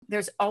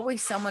there's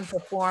always someone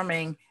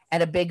performing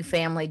at a big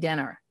family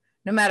dinner.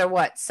 No matter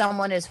what,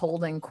 someone is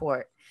holding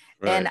court.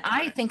 Right. And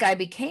I think I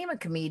became a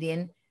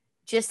comedian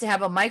just to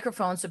have a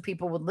microphone so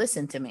people would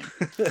listen to me.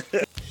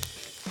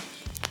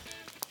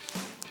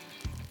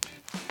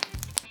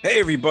 Hey,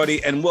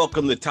 everybody, and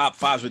welcome to Top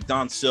Fives with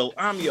Don Sill.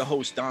 I'm your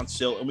host, Don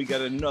Sill, and we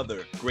got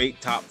another great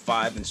top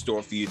five in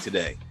store for you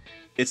today.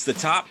 It's the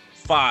top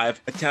 5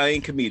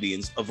 Italian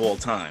comedians of all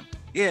time.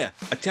 Yeah,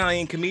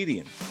 Italian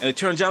comedian. And it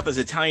turns out there's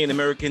Italian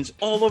Americans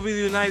all over the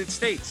United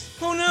States.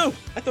 Who knew?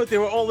 I thought they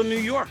were all in New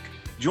York.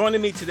 Joining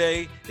me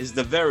today is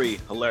the very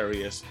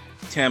hilarious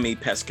Tammy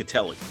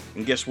Pescatelli.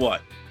 And guess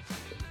what?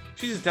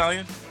 She's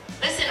Italian.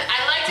 Listen,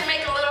 I like to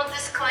make a little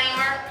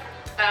disclaimer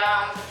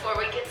before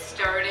we get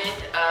started.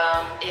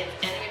 If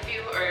any of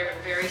you are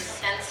very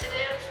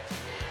sensitive,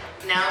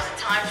 now's the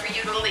time for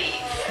you to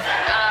leave.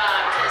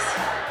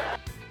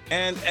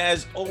 And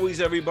as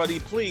always, everybody,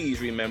 please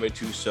remember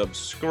to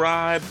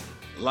subscribe,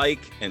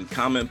 like, and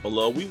comment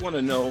below. We want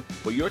to know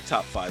what your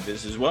top 5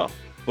 is as well.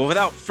 But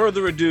without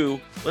further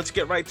ado, let's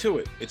get right to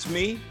it. It's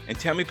me and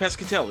Tammy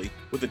Pescatelli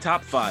with the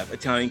top 5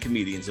 Italian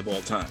comedians of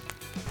all time.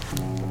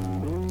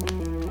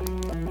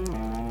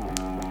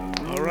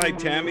 All right,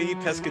 Tammy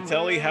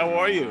Pescatelli, how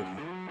are you?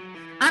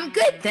 I'm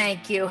good,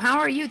 thank you. How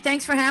are you?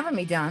 Thanks for having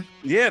me, Don.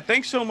 Yeah,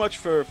 thanks so much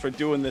for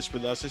doing this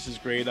with us. This is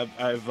great.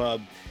 I've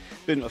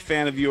been a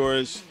fan of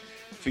yours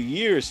for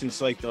years,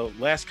 since like the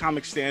last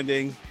Comic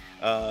Standing,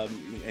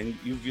 and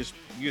you just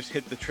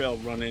hit the trail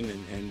running,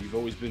 and you've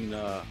always been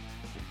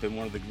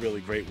one of the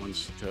really great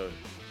ones to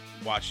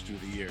watch through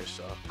the years.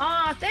 So.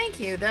 Thank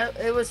you.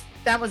 That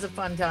was a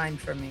fun time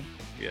for me.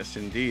 Yes,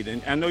 indeed.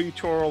 And I know you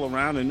tour all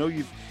around. I know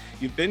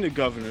you've been to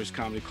Governor's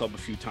Comedy Club a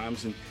few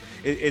times, and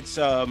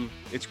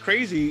it's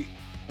crazy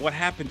what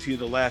happened to you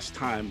the last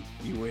time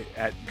you were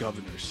at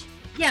Governor's.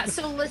 Yeah,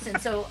 so listen,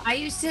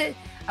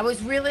 I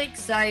was really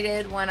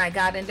excited when I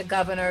got into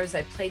Governor's.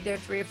 I played there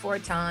 3 or 4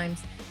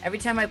 times. Every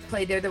time I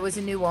played there was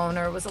a new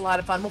owner. It was a lot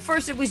of fun. Well,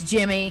 first it was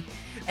Jimmy,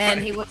 and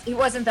right. he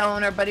wasn't the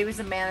owner, but he was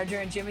the manager,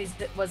 and Jimmy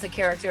was a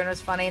character, and it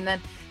was funny. And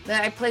then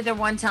I played there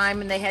one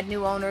time, and they had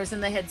new owners,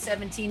 and they had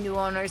 17 new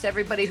owners.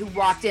 Everybody who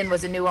walked in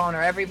was a new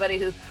owner.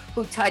 Everybody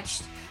who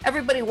touched,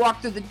 everybody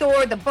walked through the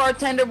door. The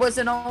bartender was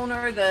an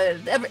owner.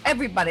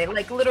 Everybody,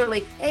 like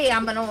literally, hey,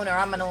 I'm an owner.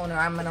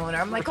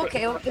 I'm like,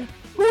 okay,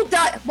 who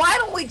does? Why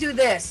don't we do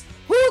this?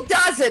 Who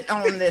doesn't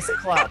own this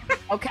club?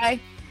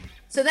 Okay.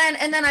 So then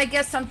I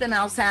guess something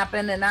else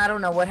happened, and I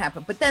don't know what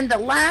happened. But then the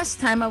last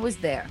time I was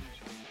there,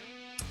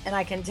 and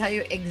I can tell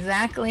you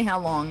exactly how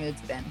long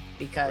it's been,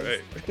 because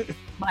right.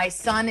 My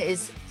son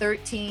is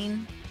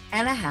 13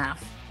 and a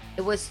half.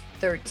 It was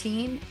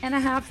 13 and a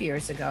half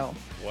years ago.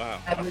 Wow.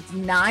 I was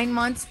 9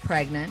 months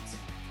pregnant.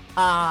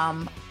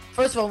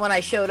 First of all, when I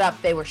showed up,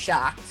 they were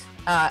shocked.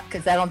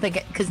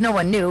 Because no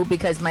one knew,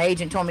 because my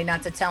agent told me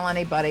not to tell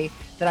anybody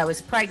that I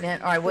was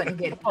pregnant or I wouldn't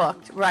get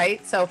booked,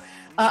 right? So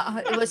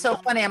it was so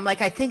funny. I'm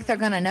like, I think they're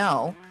gonna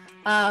know.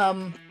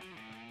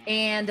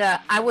 And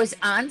I was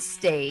on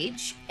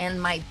stage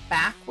and my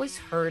back was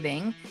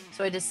hurting,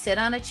 so I had to sit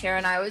on a chair,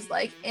 and I was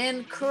like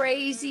in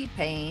crazy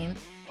pain.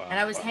 Wow. And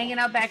I was hanging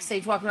out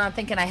backstage, walking around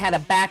thinking I had a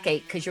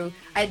backache, because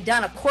I had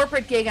done a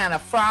corporate gig on on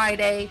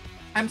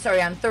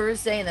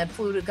Thursday, and then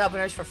flew to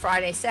Governor's for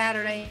Friday,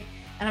 Saturday.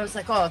 And I was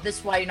like, oh, this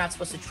is why you're not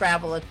supposed to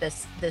travel at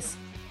this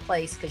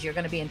place, because you're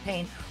going to be in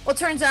pain. Well, it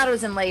turns out I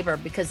was in labor,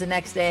 because the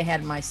next day I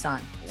had my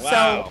son.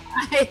 Wow.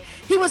 So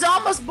he was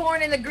almost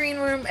born in the green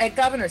room at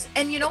Governor's.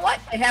 And you know what?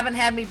 They haven't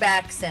had me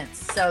back since.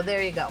 So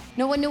there you go.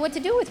 No one knew what to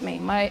do with me.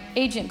 My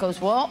agent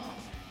goes, well,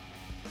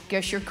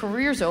 guess your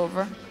career's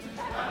over.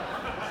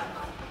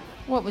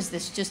 What was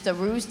this, just a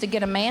ruse to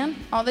get a man?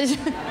 All this?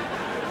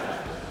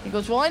 He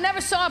goes, well, I never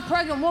saw a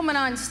pregnant woman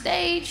on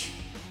stage.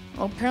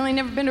 Well, apparently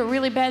never been to a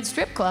really bad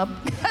strip club.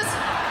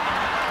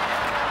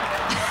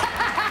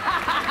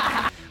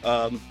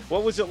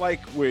 What was it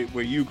like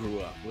where you grew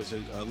up? Was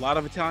it a lot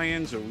of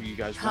Italians, or were you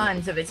guys?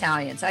 Tons of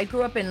Italians. I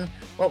grew up in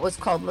what was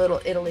called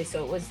Little Italy,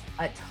 so it was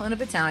a ton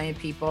of Italian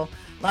people,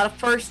 a lot of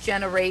first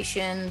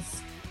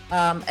generations.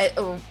 A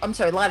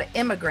lot of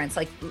immigrants.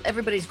 Like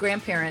everybody's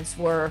grandparents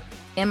were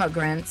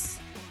immigrants,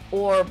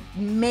 or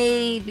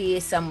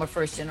maybe some were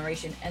first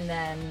generation. And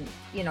then,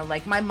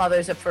 like my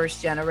mother's a first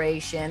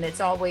generation. It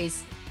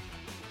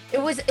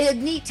was a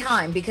neat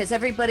time, because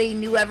everybody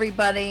knew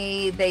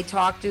everybody. They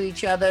talked to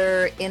each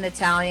other in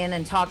Italian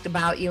and talked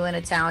about you in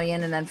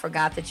Italian, and then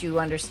forgot that you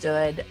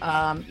understood.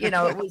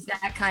 It was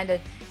that kind of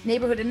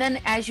neighborhood. And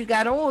then as you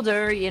got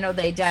older,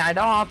 they died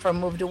off or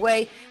moved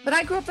away. But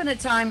I grew up in a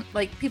time,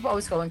 like people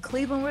always go, in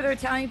Cleveland were there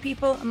Italian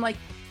people? I'm like,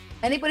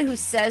 anybody who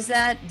says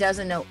that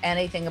doesn't know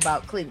anything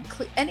about Cleveland.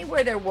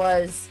 Anywhere there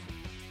was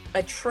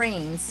a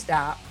train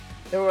stop,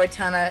 there were a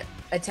ton of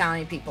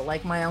Italian people.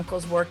 Like my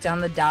uncles worked on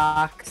the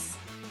docks,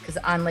 because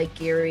on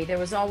Lake Erie, there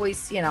was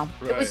always, it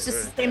was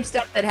just the same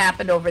stuff that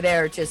happened over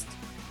there. Just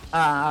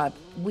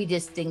we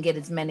just didn't get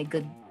as many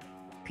good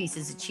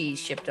pieces of cheese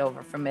shipped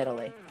over from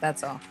Italy.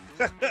 That's all.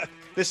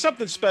 There's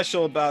something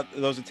special about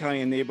those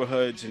Italian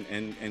neighborhoods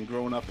and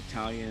growing up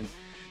Italian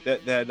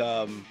that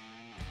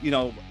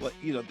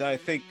that I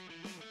think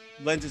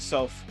lends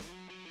itself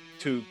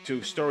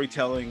to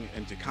storytelling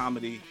and to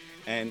comedy,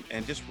 and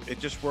it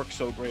just works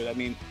so great. I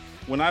mean,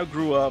 when I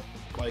grew up,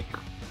 like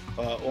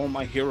all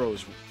my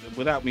heroes,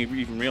 without me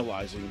even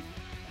realizing,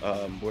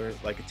 were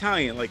like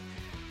Italian, like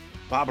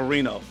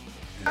Barbarino.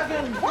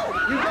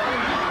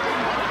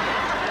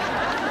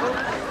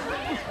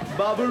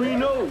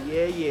 Barbarino,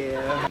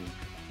 yeah.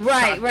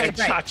 Right. And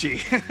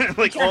Chachi,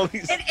 like all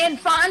these. And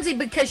Fonzie,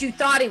 because you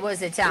thought he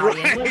was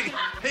Italian. Right.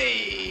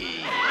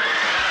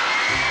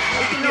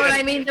 You know what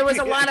I mean? There was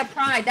a lot of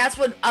pride. That's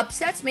what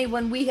upsets me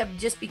when we have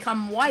just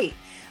become white.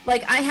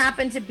 Like, I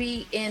happened to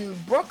be in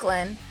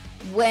Brooklyn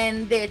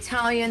when the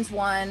Italians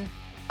won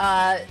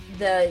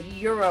the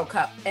Euro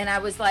Cup, and I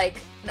was like,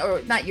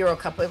 or not Euro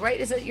Cup, right?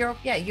 Is it Euro?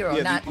 Yeah, Euro.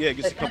 Yeah, not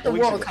the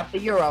World Cup, the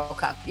Euro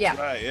Cup. Yeah.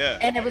 Right. Yeah.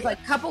 And it was like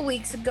a couple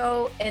weeks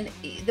ago, and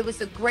there was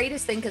the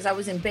greatest thing because I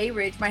was in Bay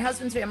Ridge. My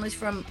husband's family's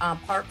from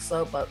Park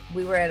Slope, but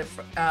we were at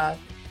a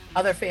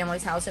other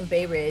family's house in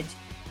Bay Ridge,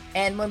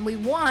 and when we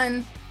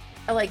won,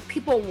 like,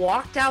 people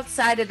walked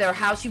outside of their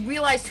house. You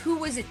realized who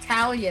was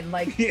Italian.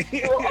 Like,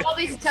 there were all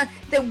these Italians.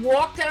 They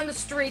walked down the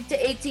street to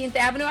 18th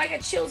Avenue. I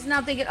got chills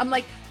now thinking, I'm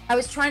like, I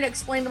was trying to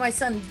explain to my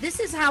son, this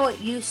is how it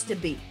used to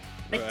be.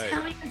 Right.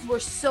 Italians were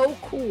so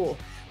cool.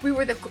 We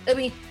were like,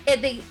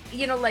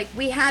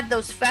 we had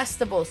those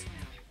festivals.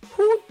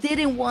 Who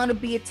didn't want to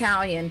be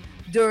Italian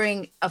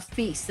during a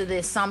feast, the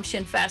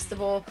Assumption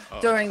Festival,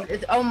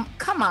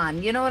 come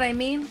on, you know what I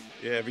mean?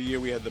 Yeah, every year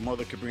we had the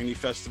Mother Cabrini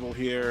Festival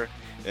here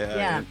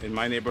in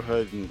my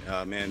neighborhood, and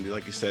man,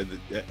 like you said,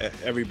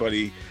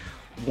 everybody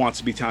wants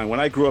to be Italian. When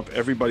I grew up,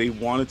 everybody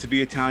wanted to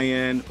be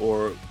Italian,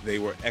 or they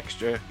were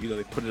extra.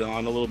 They put it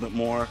on a little bit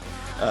more.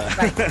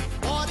 Right.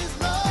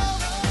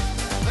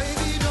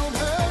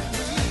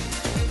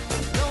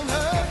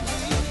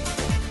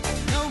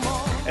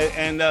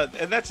 And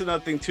that's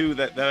another thing too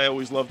that I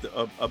always loved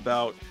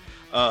about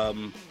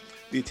the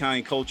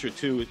Italian culture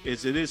too,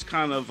 is it is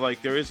kind of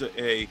like there is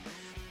a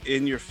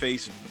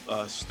in-your-face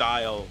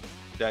style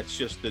that's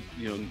just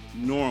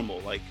normal,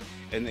 like,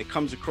 and it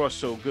comes across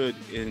so good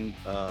in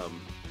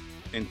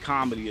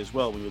comedy as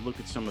well. When you look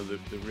at some of the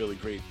really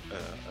great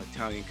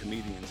Italian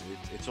comedians,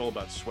 it's all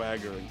about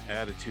swagger and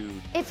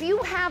attitude. If you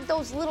have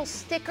those little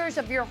stickers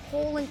of your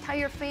whole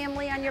entire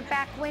family on your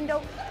back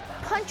window,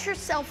 punch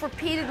yourself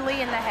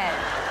repeatedly in the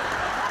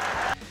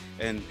head.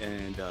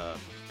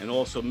 And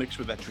also mixed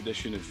with that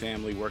tradition and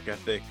family work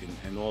ethic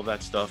and all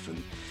that stuff,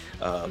 and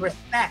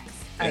respect.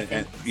 I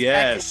think.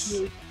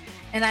 Yes.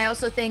 And I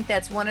also think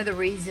that's one of the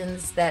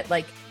reasons that,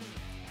 like,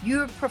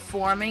 you're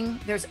performing,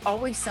 there's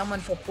always someone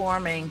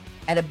performing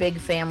at a big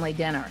family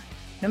dinner.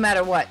 No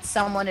matter what,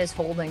 someone is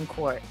holding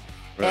court.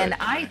 Right. And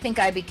I think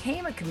I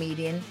became a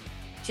comedian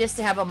just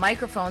to have a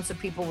microphone so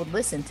people would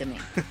listen to me.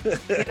 You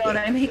know what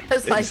I mean?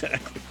 Because, like,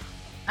 exactly.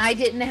 I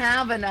didn't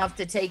have enough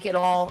to take it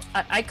all.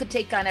 I could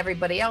take on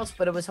everybody else,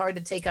 but it was hard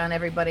to take on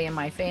everybody in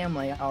my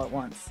family all at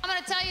once. I'm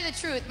gonna tell you the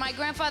truth. My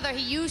grandfather,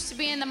 he used to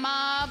be in the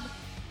mob.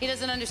 He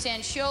doesn't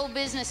understand show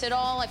business at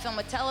all. I film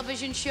a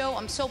television show.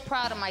 I'm so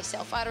proud of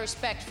myself. Out of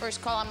respect,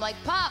 first call, I'm like,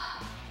 Pop,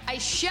 I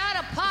shot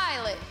a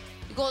pilot.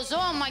 He goes,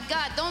 oh my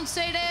God, don't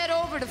say that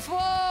over the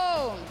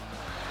phone.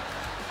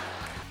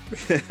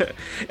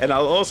 And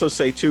I'll also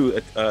say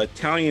too,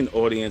 Italian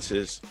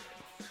audiences,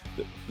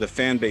 the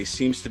fan base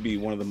seems to be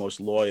one of the most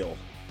loyal.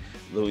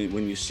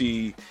 When you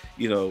see,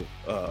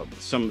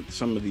 some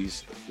of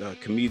these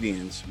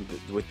comedians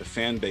with the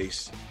fan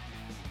base,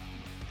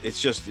 it's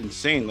just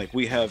insane. Like,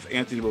 we have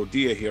Anthony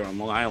Rodia here on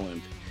Long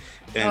Island,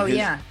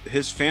 and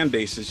his fan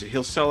base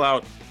he'll sell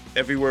out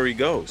everywhere he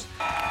goes.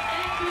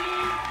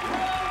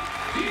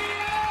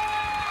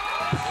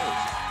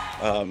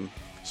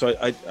 So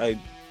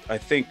I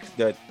think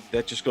that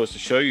just goes to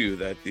show you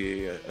that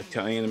the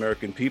Italian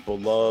American people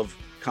love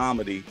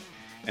comedy,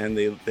 and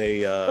they love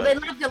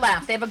to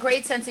laugh. They have a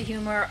great sense of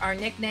humor. Our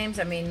nicknames,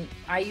 I mean,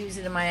 I use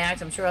it in my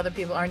act, I'm sure other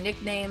people, our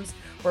nicknames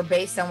were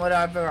based on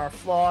whatever our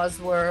flaws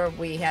were.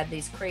 We had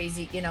these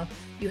crazy,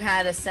 you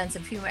had a sense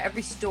of humor.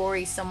 Every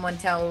story someone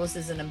tells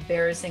is an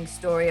embarrassing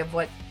story of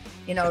what,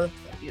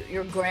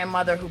 your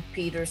grandmother who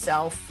peed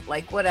herself,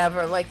 like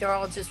whatever, like they're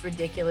all just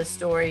ridiculous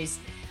stories.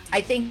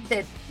 I think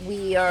that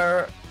we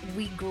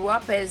grew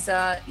up as,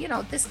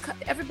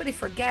 everybody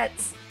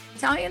forgets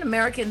Italian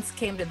Americans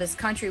came to this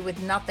country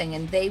with nothing,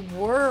 and they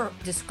were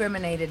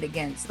discriminated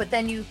against. But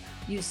then you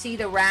see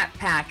the Rat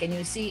Pack, and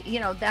you see,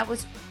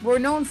 we're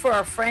known for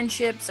our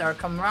friendships, our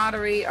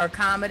camaraderie, our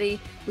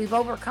comedy. We've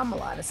overcome a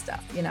lot of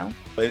stuff,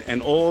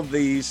 And all of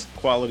these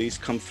qualities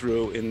come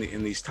through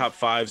in these top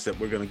fives that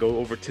we're going to go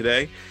over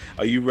today.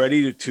 Are you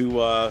ready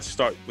to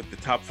start with the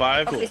top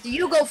five? Okay, so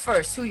you go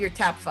first. Who are your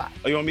top five?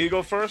 Oh, you want me to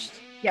go first?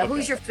 Yeah, okay.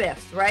 Who's your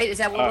fifth, right? Is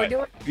that what we're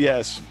doing?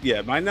 Yes.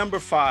 Yeah, my number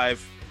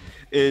five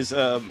is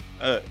a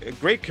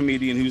great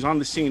comedian who's on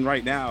the scene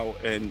right now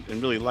and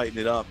really lighting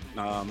it up.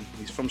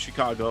 He's from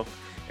Chicago,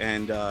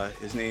 and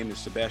his name is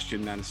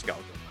Sebastian Maniscalco.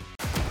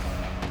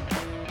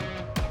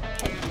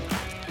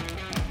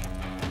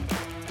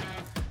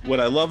 What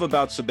I love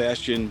about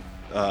Sebastian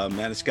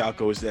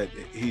Maniscalco, is that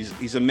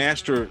he's a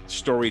master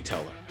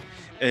storyteller,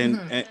 and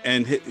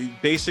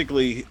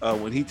basically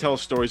when he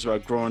tells stories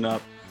about growing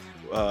up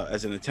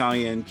as an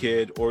Italian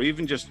kid, or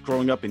even just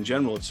growing up in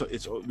general, it's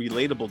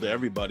relatable to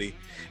everybody.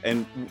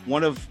 And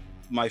one of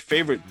my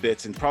favorite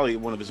bits, and probably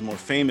one of his more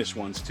famous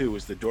ones too,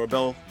 is the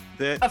doorbell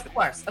bit. Of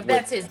course,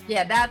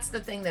 that's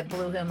the thing that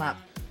blew him up.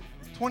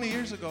 20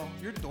 years ago,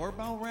 your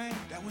doorbell rang.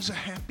 That was a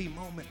happy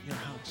moment in your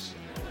house.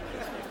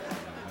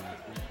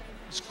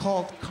 It's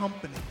called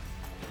company.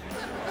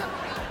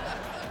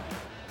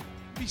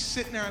 Be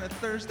sitting there on a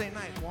Thursday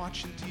night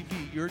watching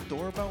TV. Your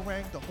doorbell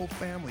rang, the whole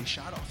family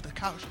shot off the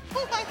couch.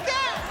 Oh my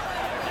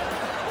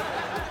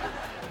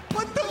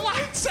God! Put the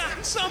lights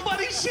on,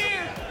 somebody's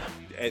here!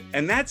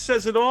 And that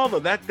says it all, though.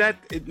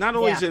 Not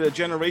only is it a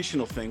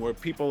generational thing where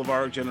people of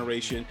our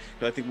generation,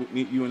 I think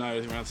you and I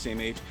are around the same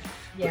age.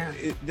 Yeah.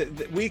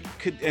 We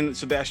could, and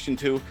Sebastian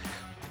too,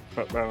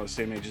 around the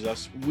same age as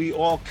us. We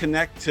all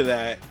connect to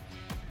that,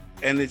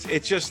 and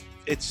it's just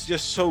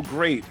so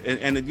great.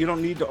 And you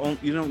don't need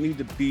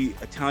to be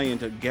Italian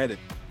to get it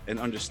and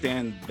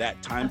understand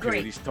that time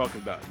period he's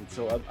talking about. And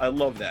so I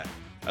love that.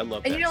 I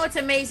love that. And you know what's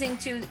amazing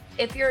too?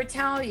 If you're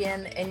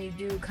Italian and you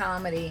do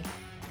comedy,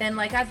 then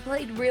like I've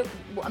played real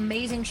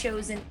amazing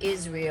shows in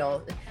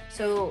Israel.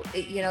 So,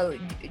 you know,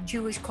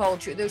 Jewish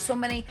culture, there's so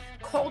many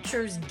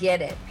cultures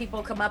get it.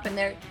 People come up and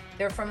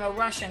they're from a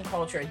Russian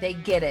culture. They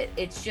get it.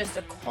 It's just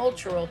a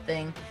cultural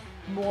thing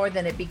more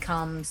than it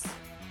becomes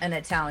an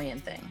Italian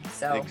thing.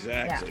 So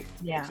exactly.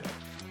 Yeah. Exactly.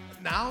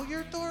 Now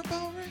your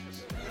doorbell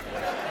rings?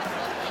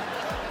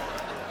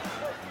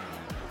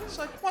 It's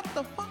like, what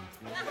the fuck?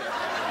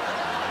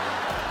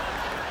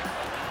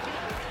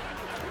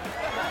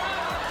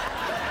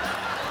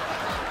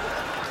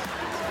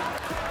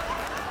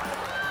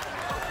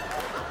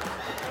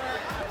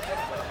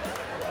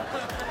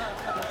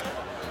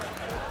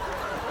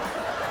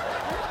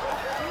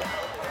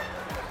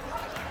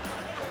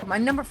 My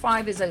number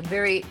 5 is a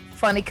very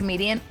funny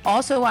comedian,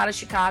 also out of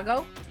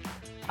Chicago.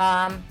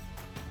 And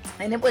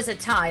it was a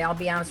tie, I'll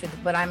be honest with you,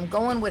 but I'm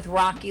going with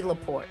Rocky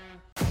LaPorte.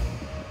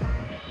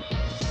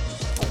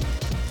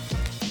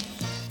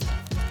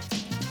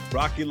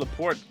 Rocky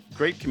LaPorte,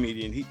 great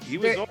comedian. He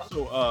was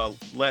also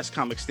Last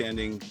Comic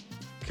Standing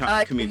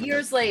comedian.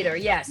 Years later,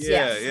 yes.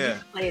 Yeah.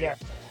 Years later.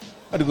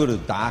 I had to go to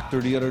the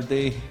doctor the other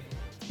day.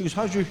 He goes,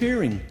 "How's your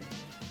hearing?"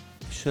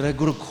 I said, "I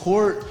go to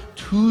court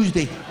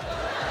Tuesday."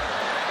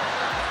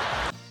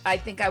 I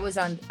think I was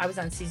on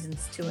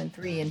seasons 2 and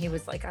 3, and he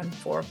was like on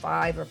 4 or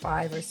 5 or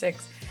 5 or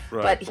 6.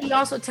 Right. But he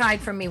also tied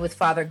for me with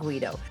Father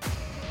Guido.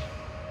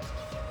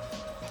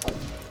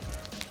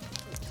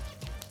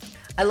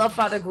 I love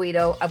Father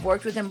Guido. I've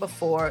worked with him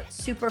before.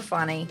 Super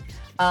funny.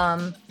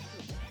 A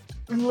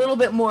little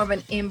bit more of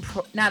an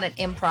not an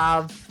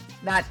improv,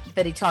 not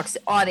that he talks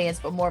to audience,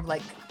 but more of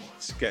like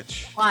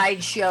sketch,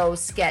 slideshow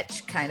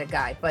sketch kind of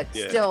guy. But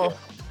still,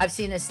 I've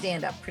seen his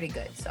stand up pretty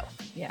good. So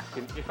yeah.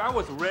 If I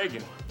was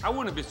Reagan, I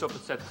wouldn't be so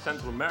upset to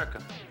Central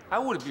America. I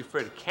wouldn't be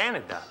afraid of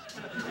Canada.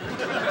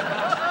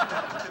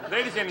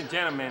 Ladies and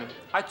gentlemen,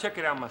 I check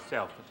it out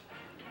myself.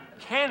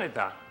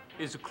 Canada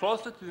is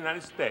closer to the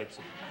United States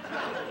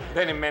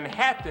than in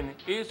Manhattan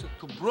is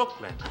to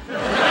Brooklyn.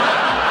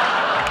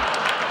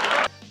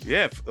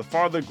 Yeah,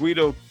 Father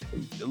Guido,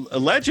 a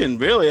legend,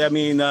 really. I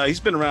mean, he's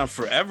been around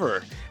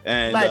forever,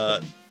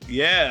 and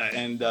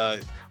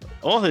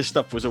all his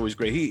stuff was always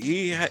great.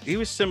 He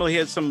was similar. He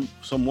had some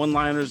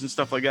one-liners and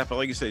stuff like that, but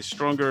like you say,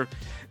 stronger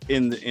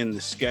in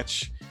the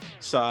sketch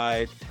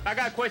side. I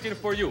got a question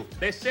for you.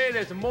 They say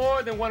there's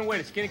more than one way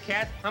to skin a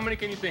cat. How many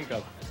can you think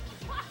of?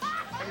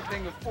 I can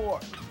think of 4.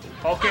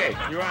 Okay,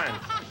 you're on.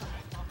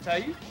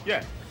 Tell you?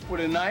 Yeah.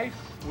 With a knife,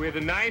 With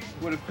a knife.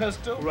 with a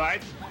pistol,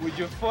 Right. with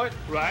your foot,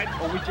 Right.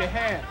 or with your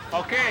hand.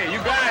 Okay, you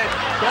got it.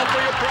 Go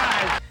for your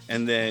prize.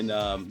 And then,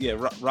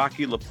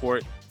 Rocky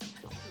LaPorte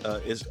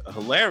is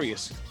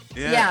hilarious.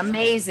 Yeah,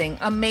 amazing.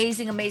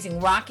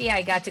 Rocky,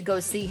 I got to go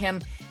see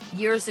him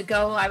years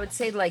ago. I would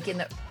say like in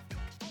the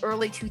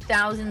early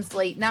 2000s,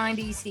 late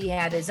 90s. He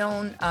had his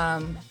own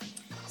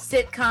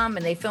sitcom,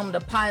 and they filmed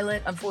a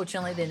pilot.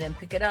 Unfortunately, they didn't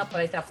pick it up,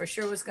 but I thought for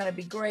sure it was going to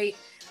be great.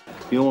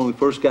 You know, when we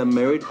first got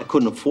married, I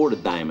couldn't afford a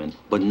diamond.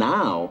 But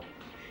now,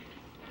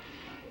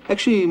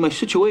 actually, my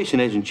situation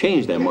hasn't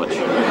changed that much.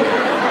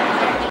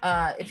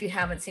 If you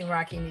haven't seen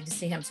Rocky, you need to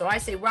see him. So I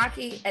say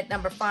Rocky at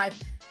number 5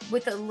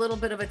 with a little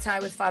bit of a tie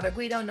with Father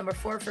Guido. Number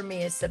 4 for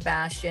me is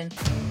Sebastian.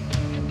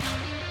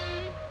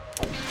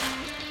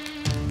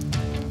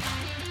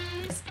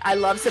 I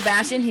love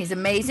Sebastian. He's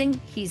amazing.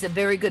 He's a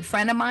very good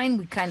friend of mine.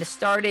 We kind of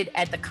started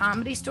at the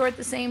Comedy Store at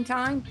the same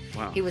time.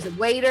 Wow. He was a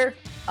waiter.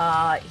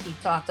 He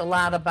talked a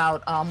lot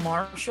about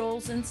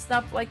Marshalls and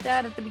stuff like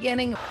that at the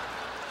beginning.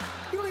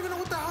 You don't even know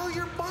what the hell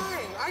you're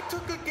buying. I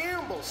took a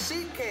gamble.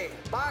 CK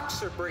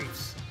boxer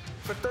briefs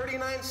for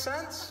 39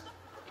 cents.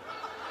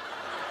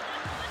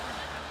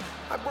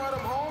 I brought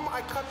them home.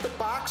 I cut the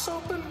box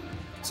open.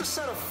 It's a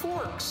set of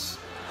forks.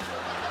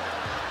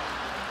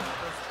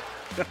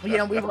 You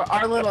know, we were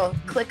our little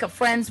clique of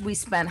friends. We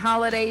spent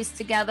holidays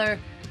together.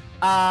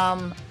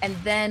 And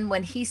then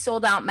when he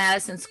sold out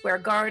Madison Square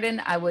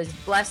Garden, I was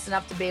blessed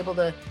enough to be able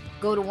to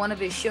go to one of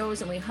his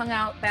shows, and we hung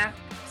out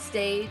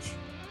backstage.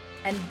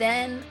 And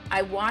then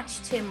I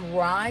watched him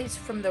rise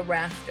from the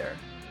rafter,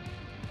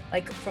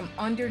 like from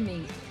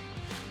underneath,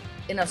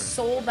 in a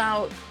sold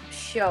out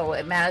show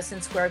at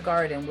Madison Square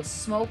Garden with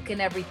smoke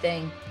and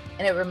everything.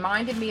 And it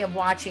reminded me of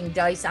watching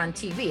Dice on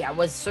TV. I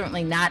was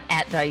certainly not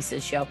at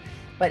Dice's show,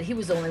 but he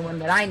was the only one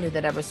that I knew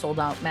that ever sold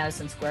out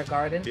Madison Square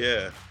Garden.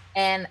 Yeah.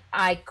 And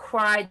I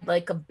cried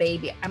like a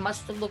baby. I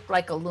must have looked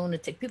like a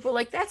lunatic. People are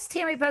like, that's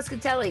Tammy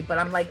Pescatelli, but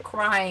I'm like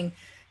crying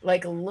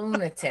like a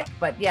lunatic.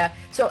 But yeah,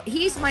 so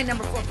he's my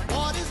number 4.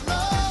 What is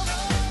love?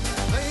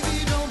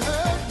 Baby, don't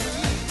hurt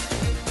me.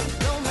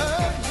 Don't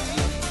hurt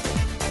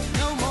me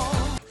no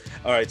more.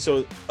 All right,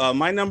 so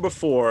my number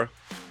 4,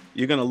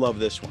 you're gonna love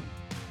this one.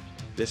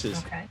 This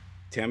is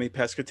Tammy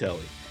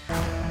Pescatelli.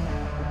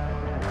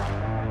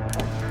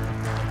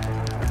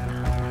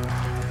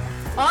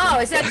 Oh,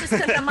 is that just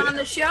because I'm on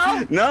the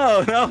show?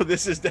 No,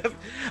 this is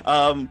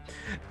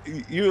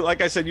you.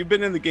 Like I said, you've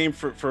been in the game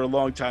for a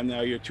long time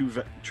now. You're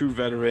a true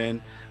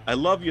veteran. I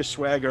love your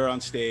swagger on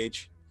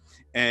stage,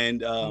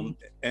 and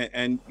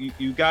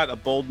you got a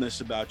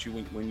boldness about you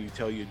when you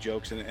tell your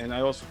jokes, and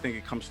I also think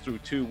it comes through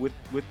too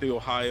with the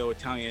Ohio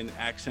Italian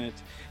accent.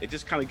 It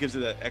just kind of gives it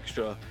that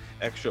extra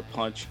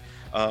punch.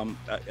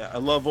 I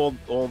love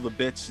all the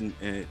bits and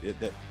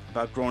that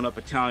about growing up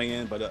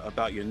Italian, but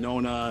about your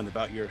Nonna and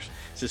about your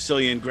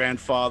Sicilian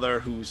grandfather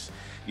who's,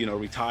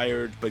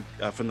 retired, but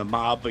from the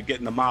mob, but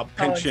getting the mob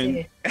pension.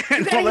 You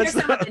gotta hear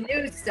some of the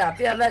new stuff.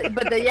 Yeah,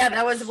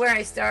 that was where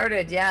I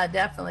started. Yeah,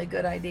 definitely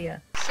good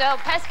idea. So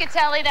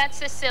Pescatelli, that's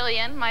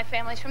Sicilian. My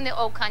family's from the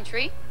old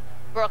country,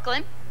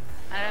 Brooklyn.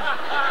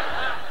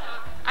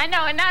 I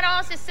know, and not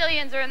all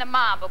Sicilians are in the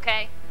mob,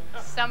 okay?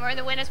 Some are in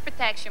the Witness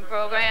Protection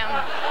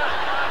Program.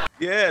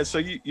 Yeah, so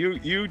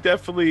you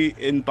definitely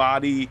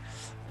embody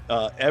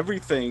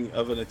everything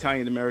of an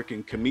Italian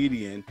American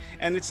comedian,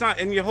 and it's not.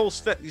 And your whole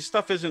your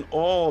stuff isn't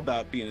all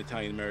about being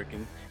Italian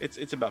American.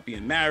 It's about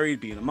being married,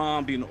 being a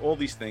mom, being all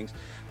these things.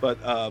 But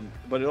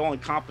it all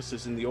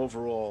encompasses in the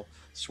overall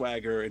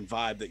swagger and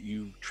vibe that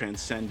you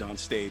transcend on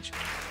stage.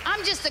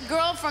 I'm just a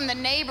girl from the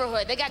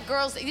neighborhood. They got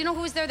girls. You know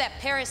who's there? That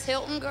Paris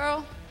Hilton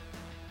girl.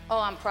 Oh,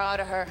 I'm proud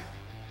of her.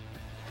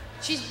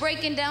 She's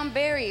breaking down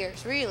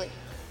barriers, really.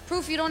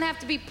 Proof you don't have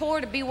to be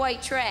poor to be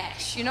white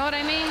trash. You know what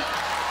I mean?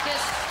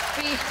 Just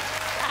be.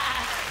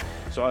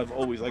 So I've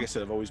always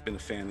been a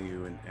fan of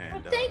you.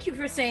 Well, thank you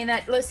for saying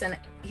that. Listen,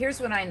 here's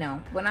what I know.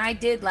 When I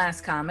did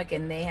Last Comic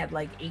and they had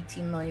like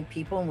 18 million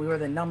people and we were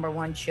the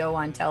 #1 show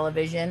on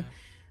television,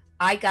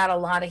 I got a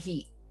lot of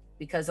heat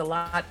because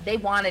they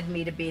wanted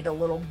me to be the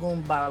little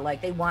Goomba.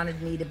 Like they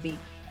wanted me to be,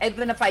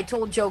 even if I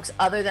told jokes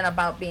other than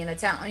about being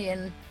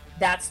Italian,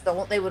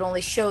 they would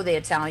only show the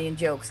Italian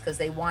jokes because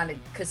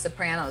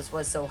Sopranos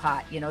was so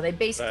hot. They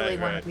basically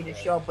wanted me to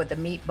show up with a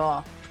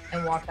meatball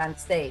and walk on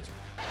stage.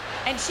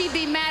 And she'd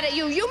be mad at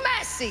you. You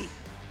messy.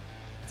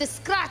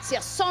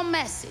 Disgrazia, so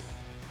messy.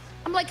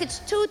 I'm like, it's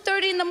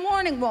 2:30 in the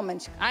morning, woman.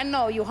 I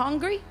know, you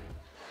hungry?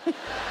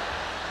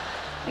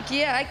 Like,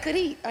 yeah, I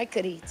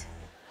could eat.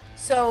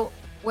 So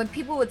when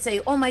people would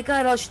say, oh my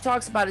God, all she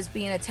talks about is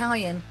being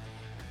Italian,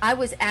 I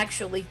was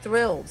actually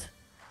thrilled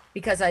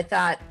because I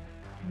thought,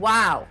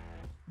 wow,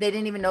 they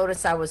didn't even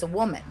notice I was a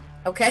woman.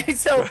 Okay,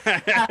 so,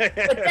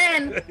 but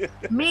then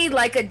me,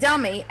 like a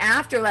dummy,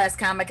 after Last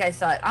Comic, I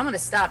thought, I'm going to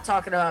stop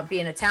talking about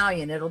being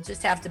Italian. It'll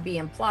just have to be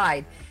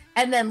implied.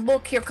 And then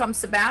look, here comes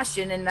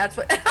Sebastian, and that's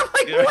what, I'm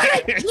like,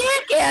 what a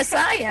jackass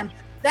I am.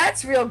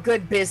 That's real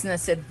good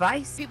business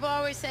advice. People are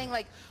always saying,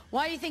 like,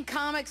 why do you think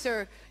comics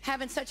are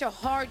having such a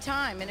hard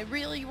time? And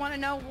you want to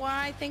know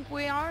why I think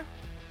we are?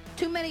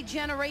 Too many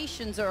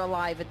generations are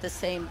alive at the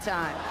same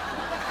time.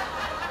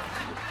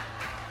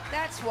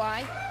 That's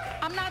why.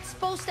 I'm not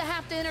supposed to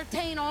have to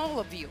entertain all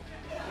of you.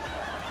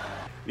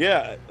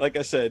 Yeah, like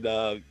I said,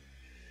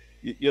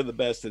 you're the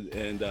best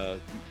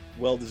and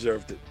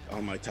well-deserved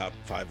on my top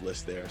 5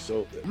 list there.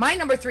 So my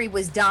number 3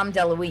 was Dom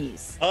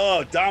DeLuise.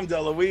 Oh, Dom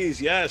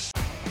DeLuise, yes.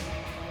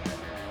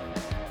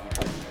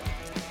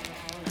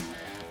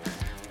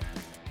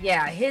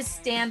 Yeah, his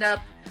stand-up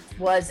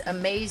was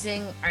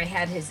amazing. I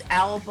had his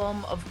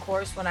album, of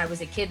course, when I was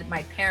a kid.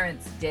 My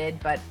parents did,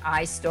 but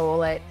I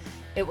stole it.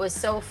 It was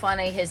so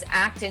funny. His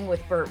acting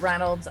with Burt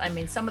Reynolds. I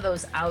mean, some of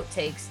those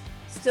outtakes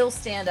still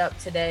stand up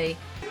today.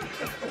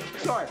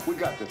 Sorry, we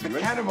got this. The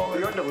cannonball.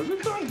 Here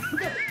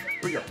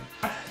we go.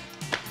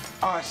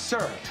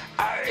 Sir,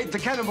 the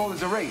cannonball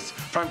is a race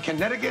from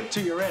Connecticut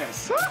to your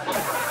ass.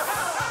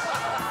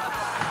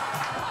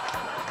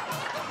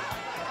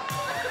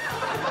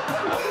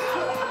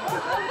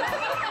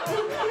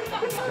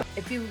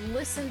 If you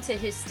listen to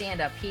his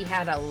stand-up, he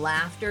had a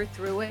laughter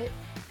through it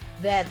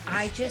that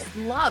I just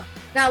love.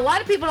 Now, a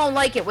lot of people don't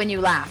like it when you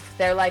laugh.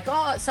 They're like,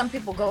 oh, some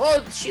people go,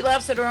 oh, she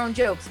laughs at her own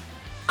jokes.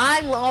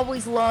 I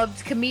always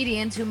loved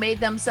comedians who made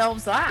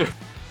themselves laugh.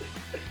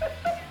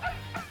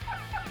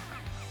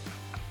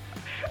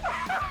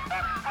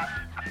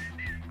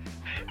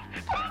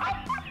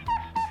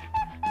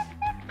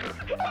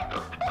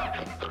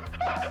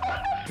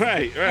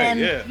 Right, And,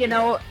 yeah. you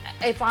know,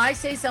 if I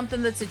say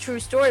something that's a true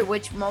story,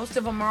 which most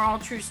of them are all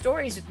true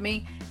stories with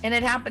me, and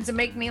it happens to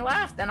make me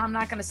laugh, then I'm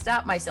not going to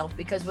stop myself,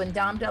 because when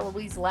Dom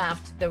DeLuise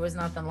laughed, there was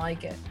nothing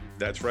like it.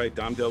 That's right.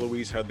 Dom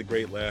DeLuise had the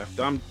great laugh.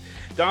 Dom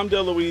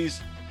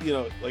DeLuise, you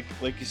know,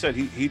 like you said,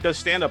 he does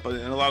stand up, and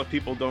a lot of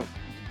people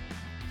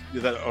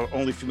that are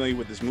only familiar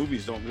with his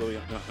movies don't really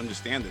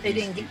understand it. They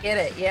didn't get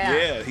it, yeah.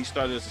 Yeah, he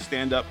started as a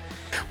stand-up.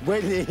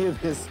 Wait till you hear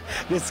this.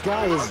 This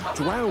guy is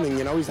drowning,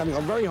 you know. He's having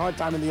a very hard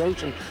time in the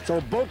ocean. So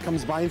a boat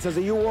comes by and says,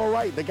 "Are you all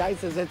right?" The guy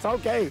says, "It's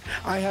okay.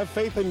 I have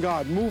faith in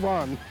God. Move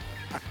on."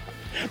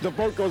 The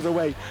boat goes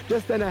away.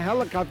 Just then a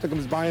helicopter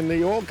comes by and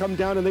they all come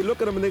down and they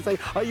look at him and they say,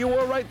 "Are you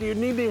all right? Do you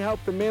need any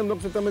help?" The man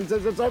looks at them and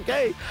says, "It's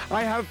okay.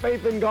 I have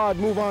faith in God.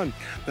 Move on."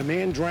 The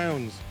man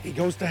drowns. He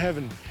goes to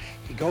heaven.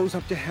 He goes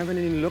up to heaven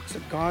and he looks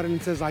at God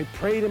and says, "I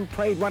prayed and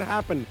prayed. What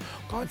happened?"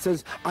 God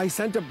says, "I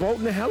sent a boat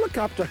and a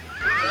helicopter."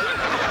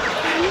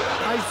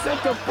 I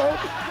sent a boat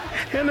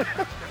and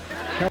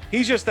a...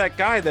 He's just that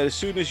guy that as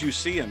soon as you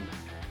see him,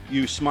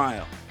 you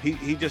smile.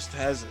 He just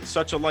has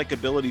such a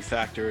likability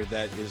factor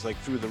that is like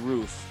through the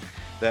roof.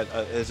 That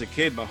as a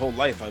kid, my whole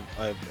life,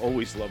 I've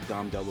always loved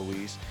Dom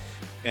DeLuise.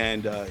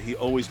 And he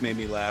always made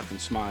me laugh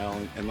and smile.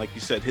 And like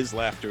you said, his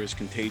laughter is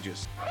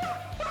contagious.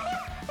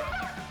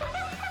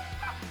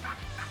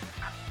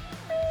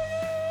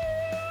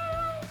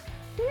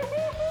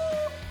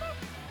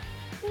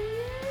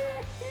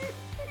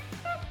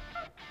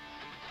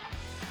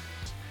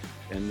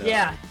 And,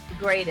 yeah, the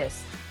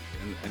greatest.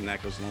 And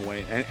that goes a long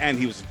way. And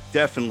he was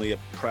definitely a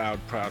proud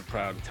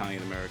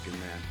Italian-American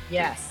man.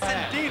 Yes.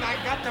 Dean, I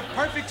got the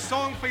perfect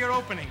song for your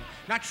opening.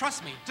 Now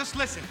trust me, just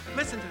listen.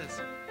 Listen to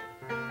this.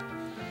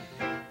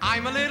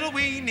 I'm a little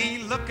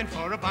weenie looking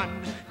for a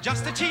bun,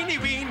 just a teeny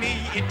weeny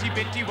itty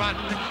bitty one.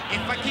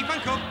 If I keep on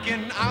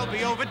cooking, I'll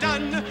be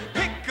overdone.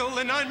 Pickle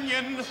and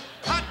onion,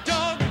 hot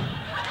dog.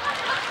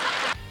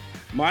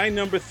 My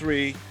number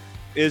 3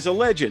 is a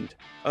legend.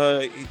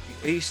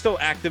 He's still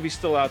active, he's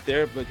still out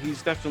there, but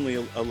he's definitely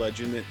a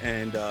legend,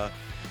 and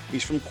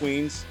he's from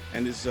Queens,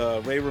 and is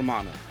Ray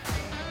Romano.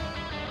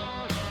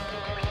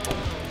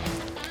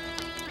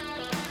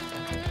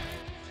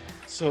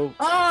 So.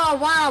 Oh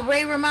wow,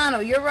 Ray Romano,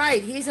 you're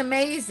right. He's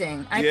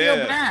amazing. I feel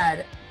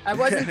bad. I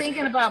wasn't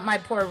thinking about my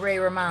poor Ray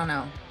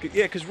Romano.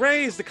 Yeah, because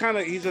Ray is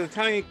he's an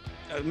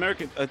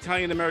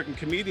Italian American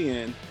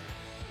comedian,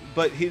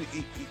 but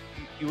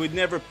you would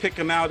never pick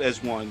him out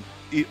as one.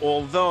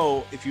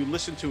 Although, if you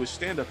listen to his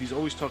stand-up, he's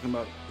always talking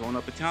about growing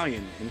up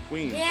Italian in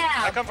Queens. Yeah.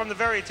 I come from the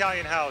very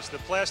Italian house. The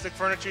plastic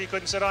furniture you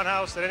couldn't sit on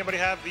house. Did anybody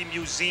have the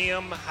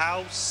museum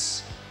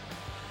house?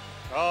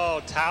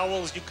 Oh,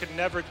 towels you could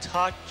never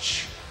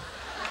touch.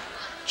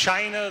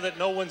 China that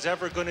no one's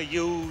ever going to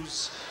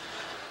use.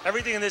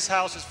 Everything in this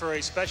house is for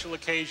a special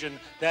occasion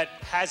that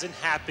hasn't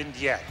happened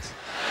yet.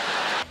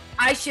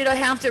 I should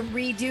have to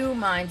redo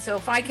mine. So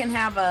if I can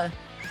have a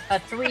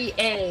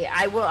 3A,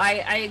 I will.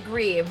 I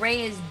agree.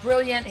 Ray is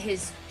brilliant.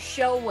 His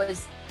show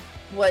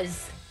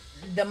was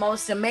the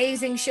most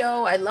amazing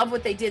show. I love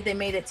what they did. They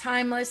made it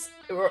timeless.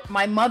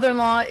 My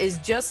mother-in-law is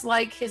just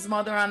like his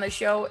mother on the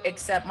show,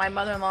 except my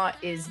mother-in-law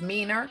is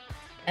meaner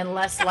and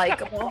less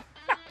likable.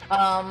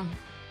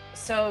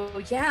 So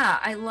yeah,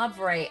 I love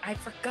Ray. I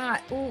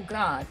forgot. Oh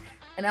God.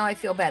 And now I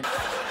feel bad.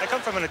 I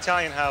come from an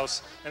Italian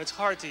house, and it's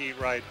hard to eat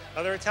right.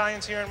 Are there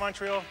Italians here in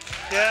Montreal?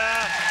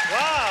 Yeah.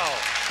 Wow.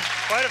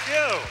 Quite a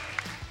few.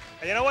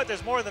 And you know what?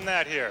 There's more than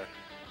that here.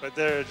 But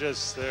they're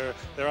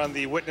on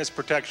the witness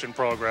protection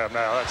program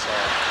now. That's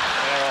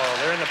all.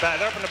 They're in the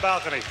they're up in the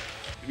balcony.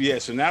 Yeah.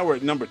 So now we're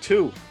at number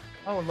 2.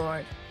 Oh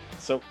Lord.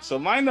 So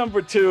my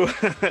number 2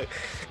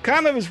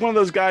 kind of is one of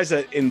those guys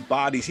that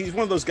embodies. He's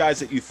one of those guys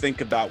that you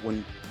think about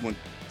when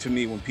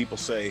people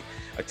say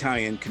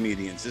Italian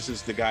comedians. This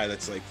is the guy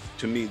that's like,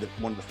 to me,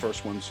 one of the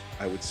first ones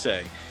I would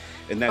say,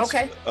 and that's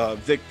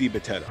Vic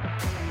DiBitetto.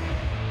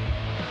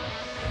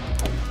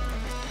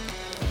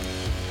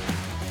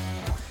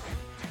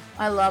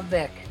 I love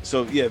Vic.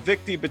 So yeah,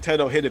 Vic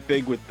DiBitetto hit it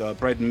big with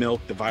Bread and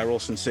Milk, the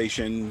viral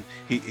sensation.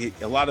 He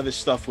a lot of his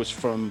stuff was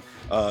from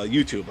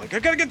YouTube. Like, I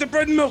gotta get the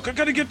bread and milk. I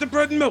gotta get the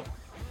bread and milk.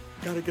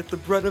 Gotta get the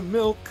bread and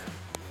milk.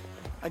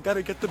 I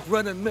gotta get the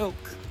bread and milk.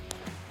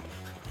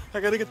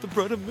 I gotta get the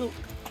bread and milk.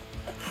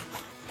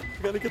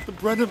 I gotta get the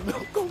bread and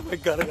milk. Oh my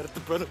God, I gotta get the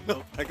bread and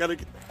milk. I gotta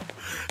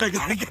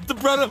get the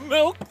bread and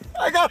milk.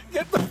 I gotta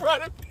get the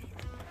bread and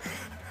milk.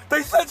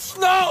 They said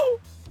snow.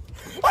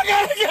 I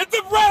gotta get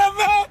the bread and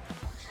milk.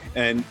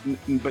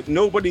 But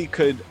nobody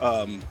could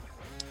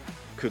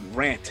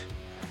rant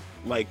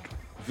like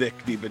Vic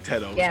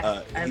DiBitetto.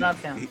 Yeah, I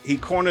love him. He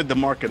cornered the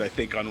market, I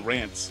think, on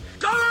rants.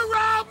 Go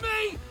around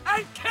me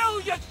and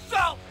kill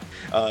yourself.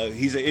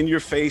 He's an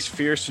in-your-face,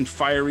 fierce and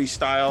fiery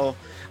style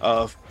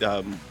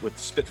with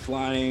spit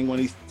flying when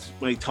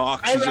he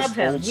talks. I He's love just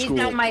him. old He's school.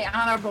 got my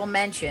honorable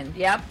mention.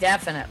 Yep,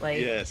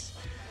 definitely. Yes.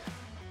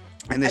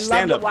 And I his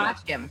love to stand-up.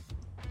 watch him.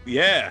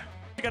 Yeah.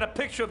 You got a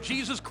picture of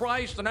Jesus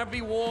Christ on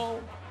every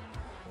wall.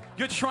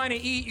 You're trying to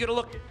eat, you gotta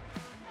look.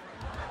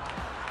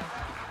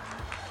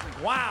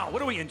 Wow,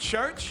 what are we in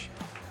church?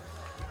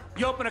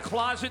 You open a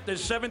closet,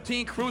 there's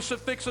 17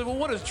 crucifixes. Well,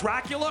 what is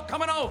Dracula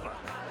coming over?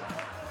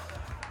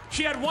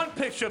 She had one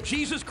picture of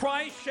Jesus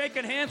Christ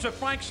shaking hands with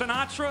Frank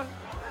Sinatra.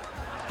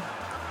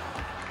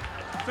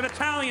 It's an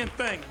Italian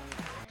thing.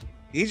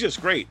 He's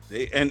just great,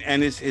 and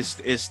his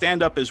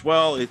stand up as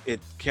well. It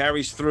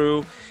carries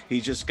through.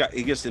 He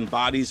just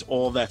embodies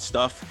all that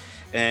stuff,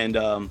 and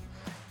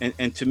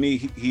to me,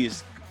 he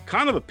is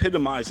kind of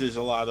epitomizes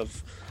a lot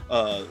of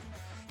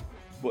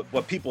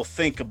what people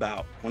think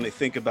about when they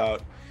think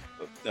about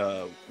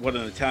what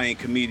an Italian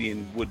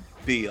comedian would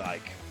be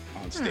like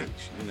on stage.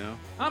 You know,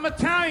 I'm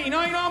Italian.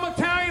 I know I'm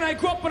Italian. I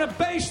grew up in a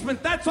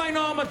basement. That's how I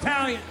know I'm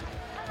Italian.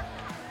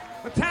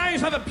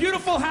 Italians have a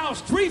beautiful house,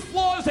 3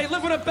 floors. They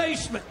live in a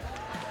basement.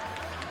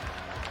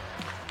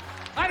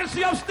 I didn't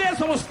see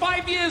upstairs. I was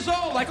 5 years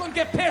old. I couldn't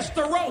get past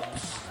the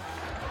ropes.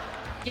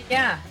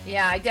 Yeah,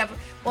 I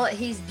definitely. Well,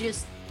 he's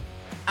just.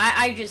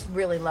 I just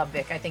really love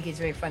Vic. I think he's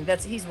very fun.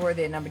 He's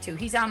worthy of number 2.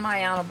 He's on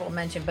my honorable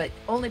mention, but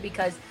only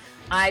because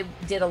I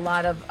did a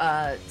lot of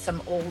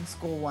some old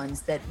school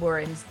ones that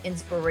were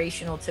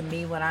inspirational to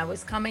me when I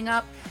was coming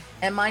up.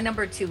 And my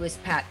number 2 is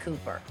Pat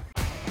Cooper.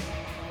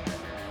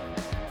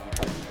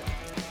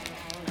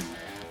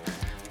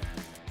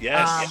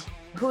 Yes.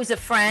 Who's a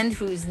friend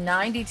who's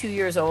 92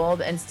 years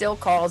old and still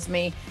calls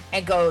me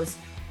and goes,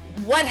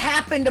 "What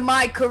happened to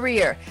my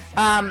career?"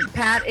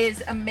 Pat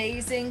is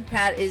amazing.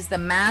 Pat is the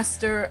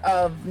master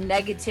of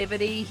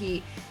negativity.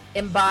 He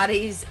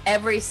embodies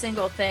every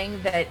single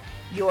thing that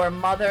your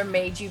mother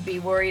made you be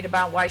worried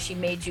about, why she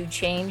made you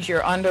change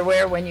your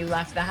underwear when you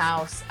left the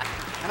house.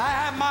 And I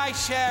had my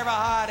share of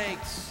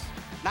heartaches.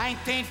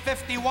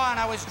 1951,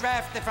 I was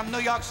drafted from New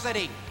York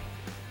City.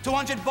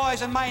 200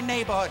 boys in my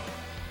neighborhood.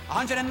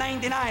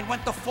 199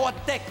 went to Fort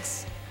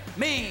Dix.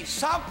 Me,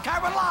 South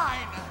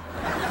Carolina.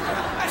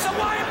 I said,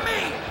 why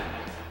me?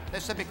 They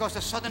said, because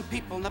the Southern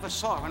people never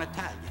saw an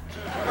Italian.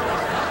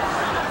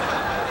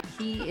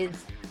 He is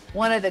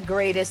one of the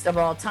greatest of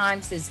all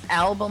times. His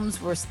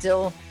albums were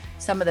still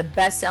some of the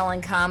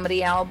best-selling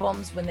comedy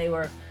albums when they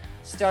were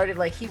started.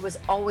 Like, he was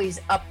always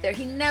up there.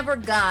 He never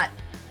got...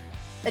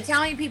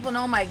 Italian people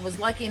know Mike was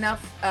lucky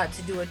enough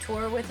to do a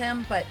tour with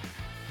him, but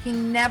he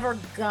never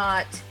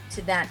got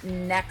to that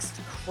next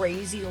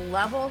crazy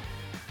level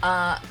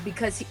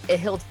because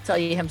he'll tell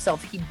you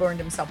himself, he burned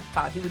himself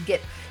out.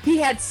 He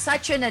had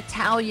such an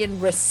Italian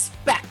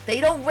respect.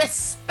 They don't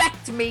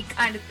respect me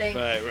kind of thing.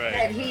 Right.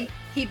 And he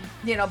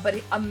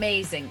but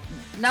amazing.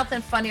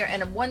 Nothing funnier.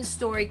 And one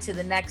story to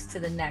the next.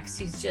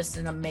 He's just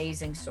an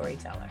amazing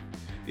storyteller.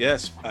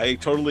 Yes, I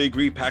totally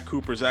agree. Pat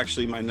Cooper is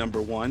actually my number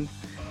 1.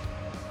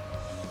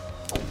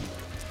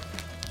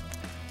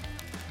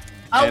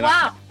 Oh,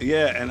 wow.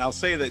 And I'll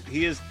say that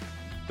he is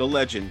the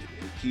legend.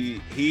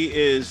 He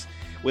is,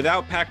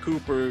 without Pat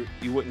Cooper,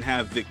 you wouldn't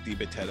have Vic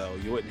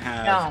DiBitetto. You wouldn't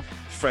have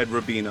Fred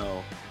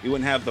Rubino. You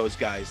wouldn't have those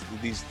guys,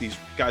 these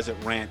guys that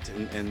rant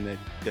and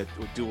that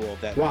do all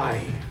that.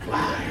 Why?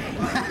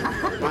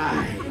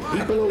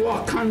 People who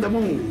walk on the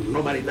moon,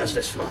 nobody does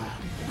this for.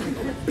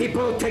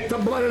 People take the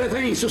blood of the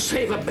things to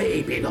save a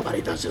baby,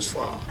 nobody does this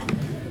for.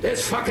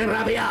 This fucking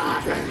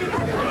Rabiat.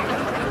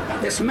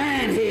 This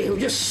man here who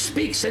just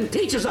speaks and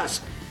teaches us.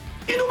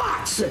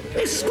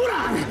 It's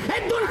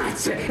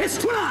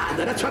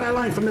That's what I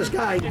learned from this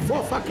guy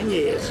 4 fucking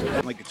years.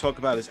 Like, you talk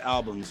about his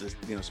albums,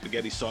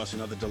 Spaghetti Sauce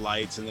and Other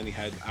Delights, and then he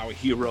had Our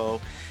Hero.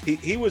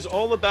 He was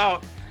all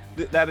about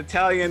that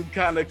Italian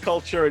kind of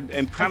culture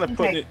and kind of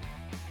putting it.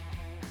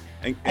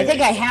 I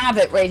think I have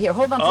it right here.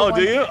 Hold on. Oh,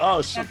 do you?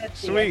 Oh,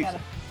 sweet.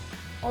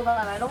 Hold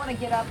on. I don't want to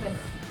get up and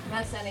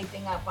mess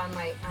anything up on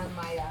my.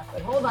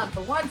 But hold on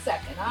for 1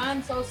 second.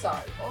 I'm so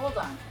sorry. Hold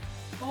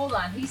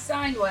on. He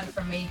signed one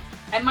for me.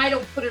 I might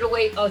have put it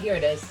away. Oh, here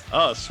it is.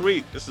 Oh,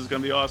 sweet. This is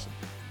gonna be awesome.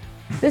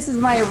 This is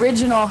my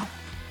original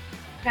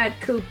Pat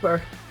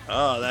Cooper.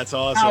 Oh, that's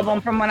awesome.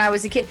 Album from when I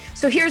was a kid.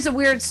 So here's a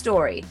weird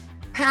story.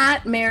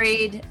 Pat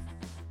married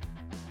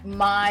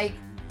my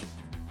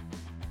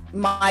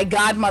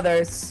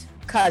godmother's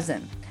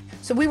cousin.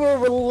 So we were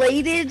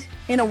related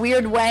in a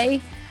weird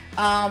way.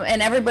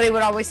 And everybody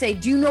would always say,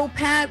 "Do you know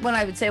Pat?" When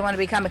I would say I want to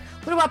be a comic.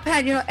 What about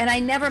Pat? And I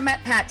never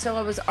met Pat till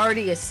I was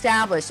already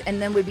established.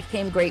 And then we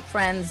became great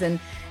friends and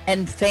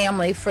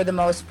family for the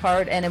most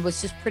part. And it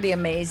was just pretty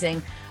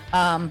amazing.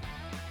 It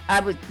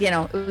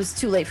was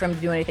too late for him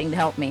to do anything to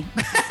help me.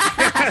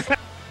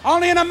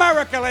 Only in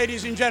America,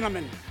 ladies and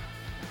gentlemen.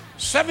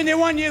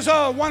 71 years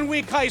old, 1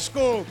 week high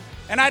school,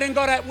 and I didn't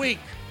go that week.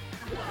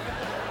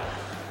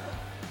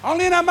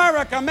 Only in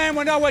America, a man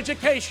with no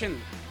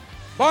education.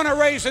 Born and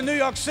raised in New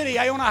York City,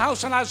 I own a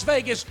house in Las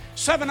Vegas,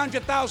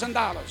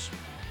 $700,000.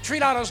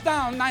 $3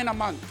 down, $9 a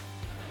month.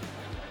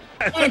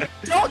 And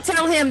don't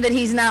tell him that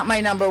he's not my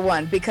number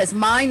 1, because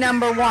my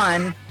number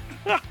 1,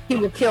 he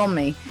will kill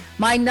me.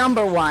 My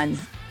number 1,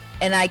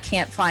 and I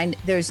can't find,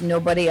 there's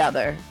nobody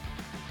other,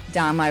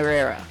 Don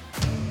Irera.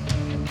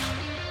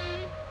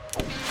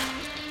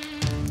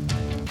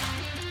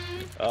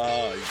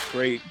 Oh,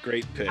 great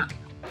pick.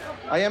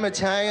 I am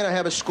Italian. I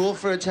have a school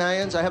for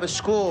Italians. I have a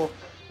school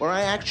where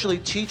I actually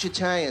teach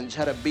Italians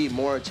how to be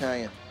more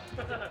Italian.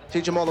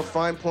 Teach them all the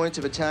fine points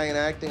of Italian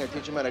acting. I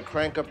teach them how to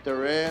crank up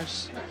their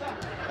ass,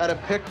 how to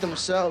pick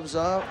themselves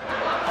up,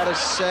 how to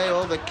say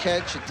all the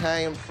catch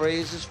Italian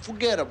phrases.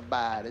 Forget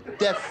about it,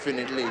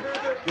 definitely.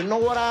 You know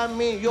what I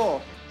mean?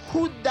 Yo,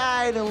 who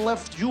died and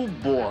left you,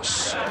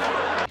 boss?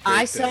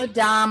 I saw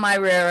Dom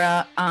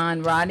Irrera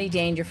on Rodney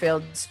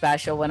Dangerfield's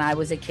special when I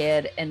was a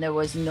kid, and there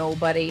was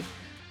nobody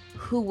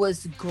who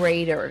was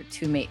greater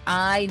to me.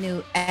 I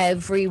knew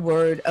every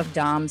word of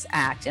Dom's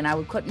act, and I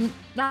would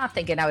not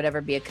thinking I would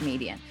ever be a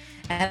comedian.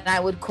 And I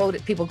would quote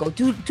it. People go,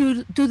 do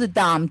the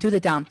Dom, do the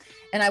Dom.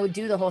 And I would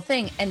do the whole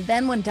thing. And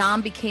then when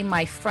Dom became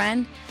my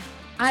friend,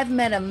 I've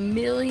met a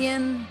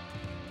million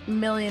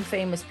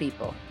famous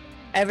people.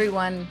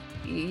 Everyone,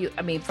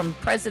 from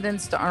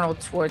presidents to Arnold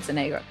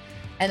Schwarzenegger.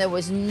 And there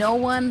was no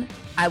one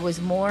I was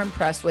more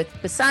impressed with,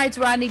 besides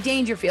Rodney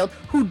Dangerfield,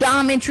 who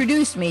Dom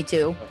introduced me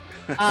to,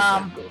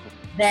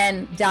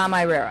 than Dom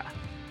Irrera.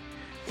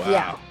 Wow.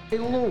 Yeah. Hey,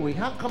 Louie,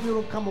 how come you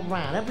don't come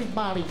around?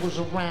 Everybody was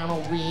around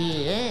over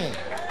here, eh?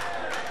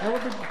 There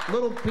was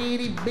Little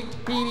Petey, Big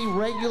Petey,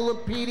 Regular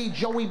Petey,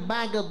 Joey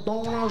Bag of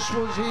Donuts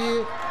was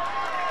here.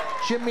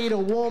 Jimmy the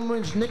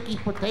Woman's, Nicky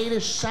Potato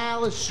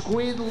Salad,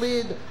 Squid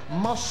Lid,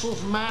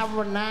 Mussels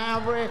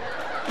Marinara,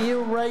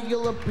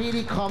 Irregular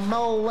Petey,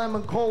 Carmelo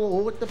Lemon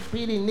Cola, with the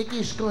Petey,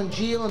 Nicky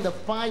Scungil, and the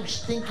 5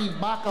 Stinky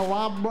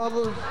Baccarat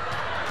brothers.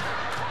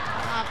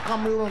 How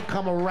come you don't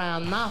come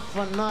around? Not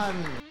for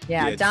nothing.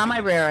 Yeah, Dom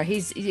Irrera,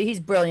 he's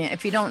brilliant.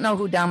 If you don't know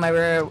who Dom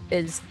Irrera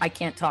is, I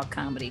can't talk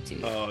comedy to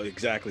you. Oh,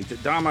 exactly.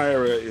 Dom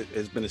Irrera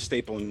has been a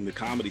staple in the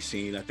comedy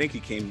scene. I think he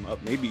came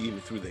up maybe even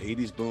through the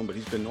 80s boom, but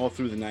he's been all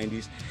through the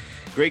 90s.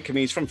 Great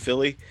comedian. He's from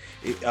Philly.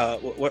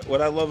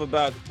 What I love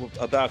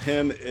about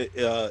him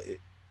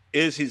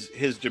is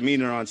his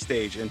demeanor on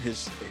stage, and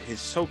he's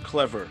so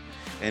clever,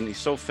 and he's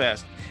so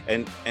fast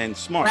and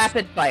smart.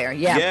 Rapid fire,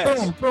 yeah. Yes.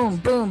 Boom, boom,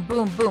 boom,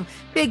 boom, boom.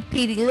 Big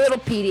Petey, Little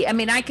Petey. I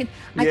mean, I can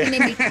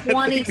name you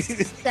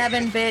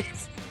 27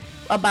 bits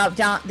about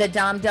Dom that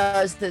Dom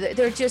does.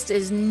 There just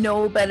is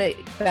nobody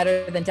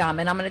better than Dom.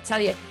 And I'm going to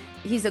tell you,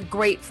 he's a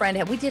great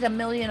friend. We did 1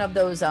 million of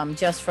those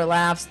Just for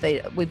Laughs.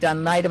 We've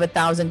done Night of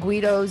 1,000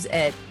 Guidos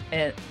at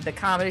the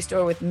Comedy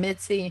Store with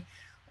Mitzi.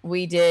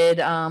 We did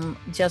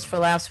Just for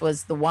Laughs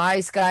was the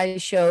Wise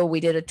Guys show. We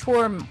did a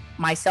tour,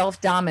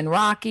 myself, Dom, and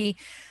Rocky.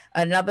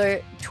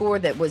 Another tour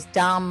that was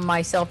Dom,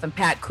 myself, and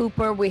Pat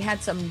Cooper. We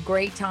had some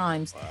great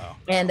times. Wow.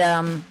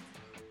 And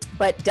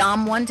but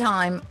Dom, one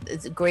time,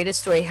 it's the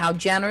greatest story, how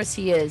generous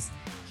he is.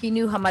 He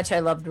knew how much I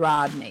loved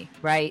Rodney,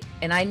 right?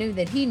 And I knew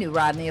that he knew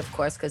Rodney, of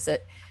course,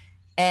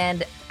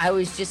 and I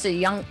was just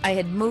I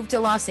had moved to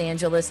Los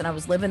Angeles, and I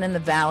was living in the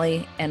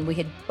Valley, and we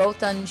had both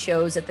done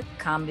shows at the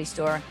Comedy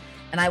Store,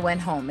 and I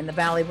went home, and the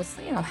Valley was,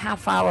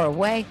 half hour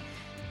away.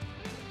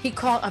 He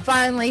called,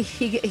 finally,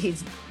 he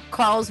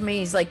calls me,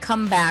 he's like,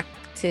 come back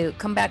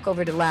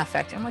over to Laugh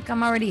Factory. I'm like,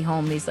 I'm already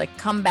home. He's like,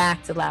 come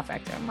back to Laugh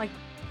Factory. I'm like,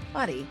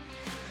 buddy.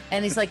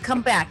 And he's like,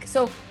 come back.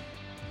 So,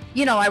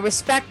 I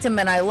respect him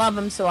and I love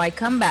him, so I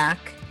come back.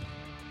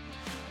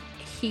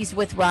 He's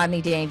with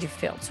Rodney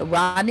Dangerfield. So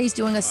Rodney's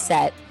doing a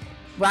set.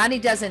 Rodney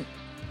doesn't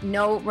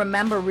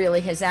remember really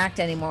his act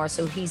anymore,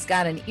 so he's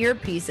got an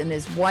earpiece and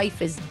his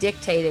wife is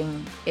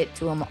dictating it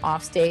to him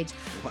off stage.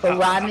 But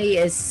Rodney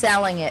is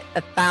selling it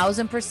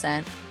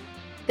 1,000%.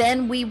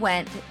 Then we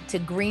went to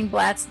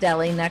Greenblatt's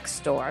Deli next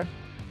door,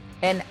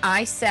 and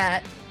I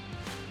sat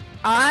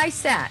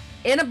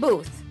in a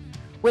booth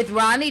with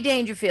Rodney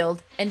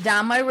Dangerfield and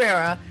Dom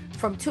Irrera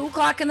from 2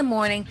 o'clock in the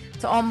morning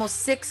to almost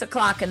 6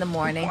 o'clock in the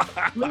morning,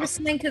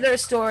 listening to their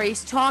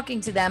stories,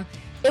 talking to them.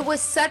 It was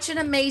such an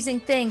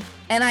amazing thing,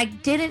 and I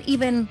didn't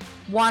even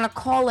want to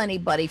call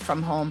anybody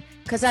from home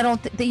because I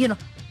don't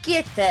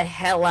get the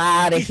hell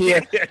out of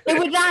here. They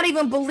would not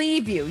even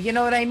believe you. You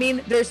know what I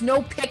mean? There's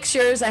no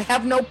pictures. I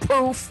have no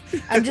proof.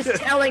 I'm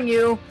just telling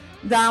you,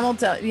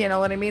 Donald, you know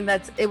what I mean?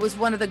 It was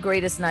one of the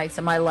greatest nights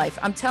of my life.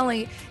 I'm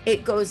telling you,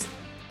 it goes,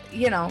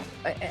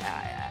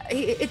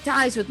 it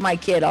ties with my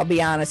kid. I'll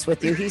be honest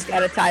with you. He's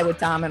got a tie with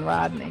Dom and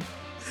Rodney.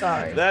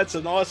 Sorry. That's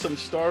an awesome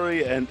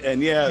story. And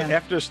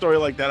after a story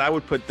like that, I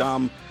would put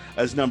Dom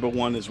as number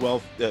one as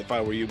well, if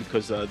I were you,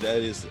 because that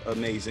is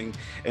amazing.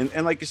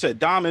 And like you said,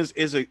 Dom is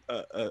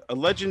a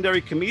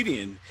legendary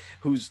comedian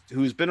who's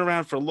been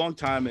around for a long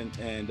time.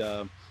 And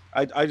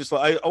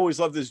I always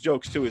love his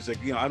jokes too. It's like,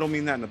 I don't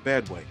mean that in a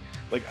bad way.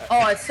 Like,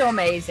 oh, it's so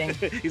amazing.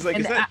 He's like,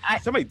 is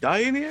somebody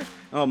dying here?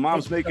 Oh,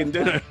 mom's making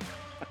dinner.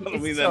 I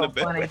don't mean that in a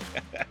bad way.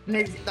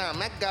 Damn,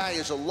 that guy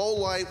is a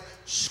lowlife,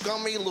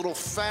 scummy little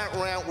fat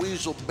rat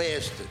weasel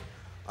bastard.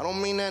 I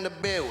don't mean that in a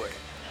bad way.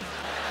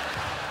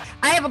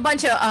 I have a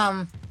bunch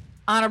of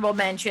honorable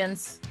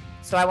mentions,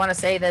 so I want to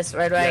say this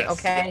right away, Yes.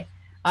 okay?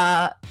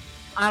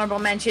 Honorable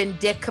mention,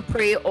 Dick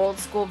Capri, old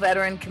school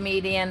veteran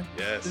comedian.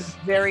 Yes. He's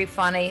very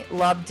funny.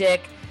 Love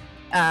Dick.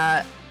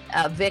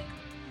 Vic,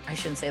 I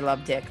shouldn't say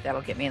love Dick.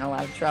 That'll get me in a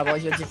lot of trouble.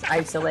 You'll just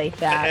isolate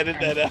that. Edit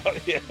that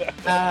out,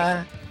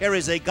 yeah. Here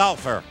is a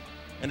golfer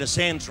in a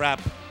sand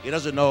trap. He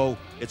doesn't know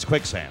it's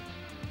quicksand.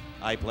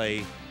 I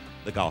play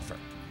the golfer.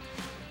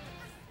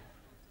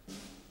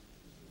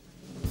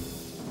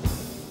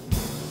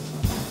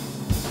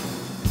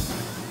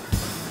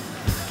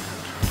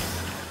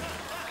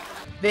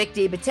 Vic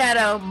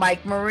DiBitetto,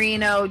 Mike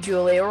Marino,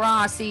 Julia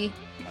Rossi,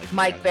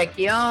 Mike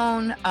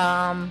Vecchione.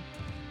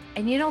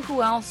 And you know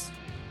who else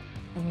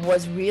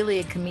was really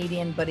a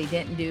comedian, but he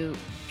didn't do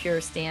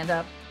pure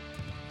stand-up?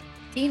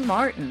 Dean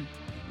Martin.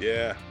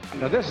 Yeah.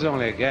 Now, this is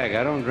only a gag.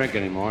 I don't drink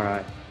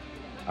anymore.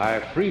 I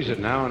freeze it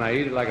now, and I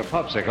eat it like a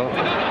popsicle.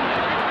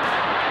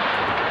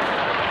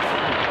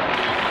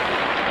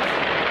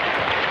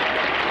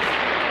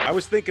 I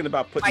was thinking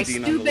about putting My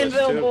Dean on the list,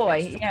 Steubenville too.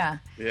 boy, yeah.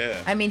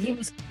 Yeah. I mean, he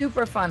was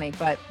super funny,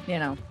 but, you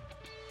know.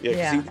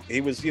 Yeah, 'cause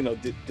he was,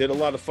 did a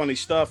lot of funny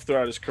stuff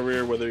throughout his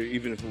career, whether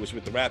even if it was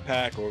with the Rat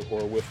Pack or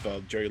with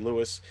Jerry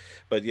Lewis.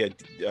 But yeah,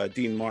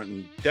 Dean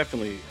Martin,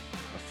 definitely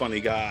a funny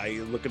guy.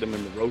 You look at him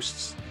in the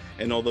roasts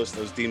and all those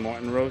Dean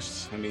Martin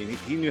roasts. I mean,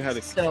 he knew how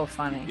to. So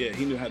funny. Yeah,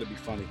 he knew how to be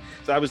funny.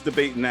 So I was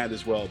debating that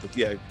as well. But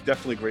yeah,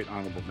 definitely great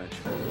honorable mention.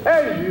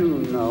 As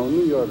you know,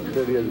 New York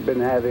City has been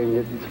having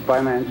its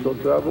financial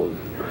troubles.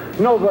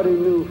 Nobody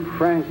knew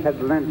Frank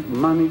had lent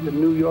money to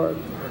New York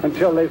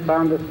until they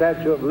found the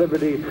Statue of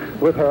Liberty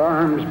with her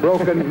arms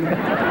broken.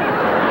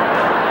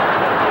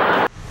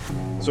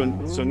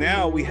 So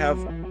now we have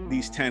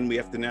these 10. We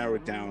have to narrow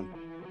it down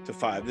to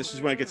 5. This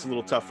is when it gets a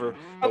little tougher.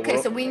 but Okay,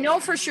 we're- so we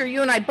know for sure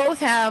you and I both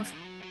have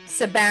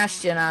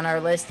Sebastian on our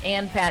list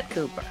and Pat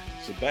Cooper.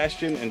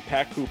 Sebastian and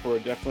Pat Cooper are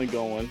definitely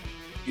going.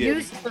 Yeah,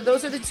 So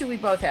those are the two we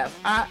both have.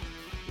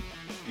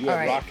 you all have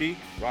right. Rocky.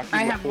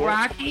 I have Laporte.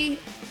 Rocky.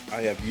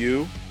 I have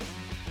you.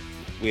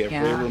 We have Ray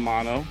Yeah.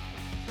 Romano.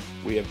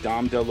 We have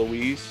Dom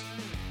DeLuise,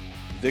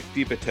 Vic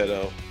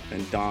DiBitetto,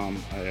 and Dom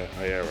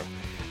Iera.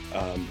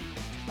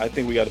 I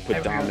think we got to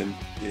put Dom in.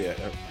 Yeah,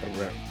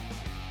 Iera.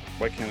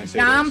 Why can't I say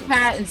Dom, that?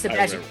 Pat, and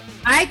Sebastian. Iera.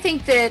 I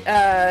think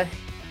that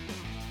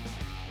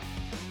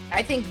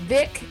I think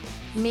Vic,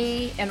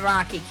 me, and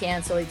Rocky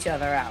cancel each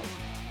other out.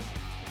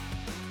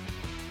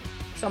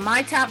 So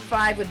my top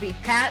 5 would be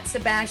Pat,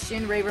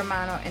 Sebastian, Ray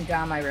Romano, and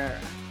Dom Irera.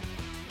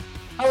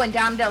 Oh, and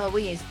Dom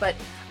DeLuise. But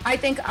I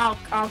think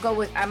I'll go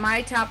with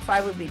my top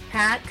 5 would be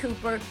Pat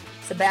Cooper,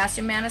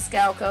 Sebastian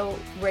Maniscalco,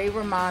 Ray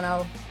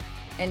Romano,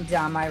 and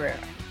Dom Irera.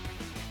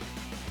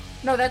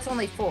 No, that's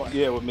only 4.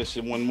 Yeah, we're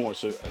missing one more.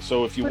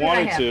 So if you Who did I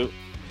wanted have? to,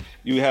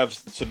 you have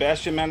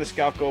Sebastian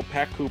Maniscalco,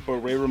 Pat Cooper,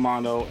 Ray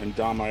Romano, and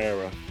Dom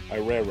Irera. I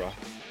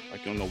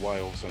don't know why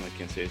all of a sudden I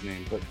can't say his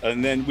name, but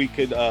and then we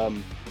could.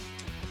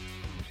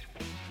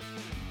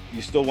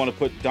 You still want to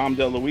put Dom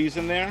DeLuise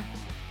in there?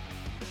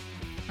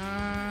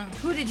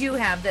 Who did you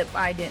have that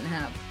I didn't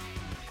have?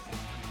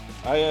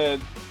 I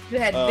had. You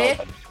had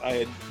Vic? I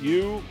had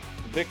you,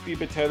 Vic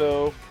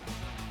DiBitetto,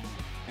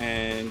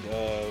 and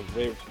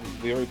Ray.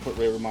 We already put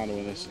Ray Romano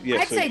in this. Yeah,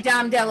 I'd say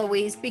Dom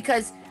DeLuise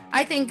because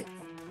I think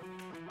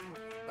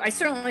I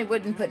certainly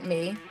wouldn't put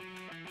me,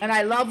 and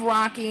I love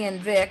Rocky and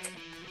Vic,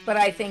 but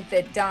I think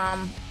that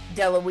Dom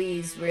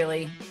DeLuise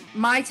really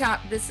my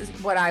top. This is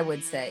what I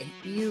would say.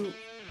 You,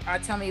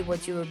 tell me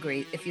what you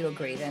agree if you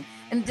agree then.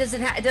 And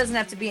it doesn't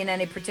have to be in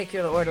any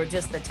particular order,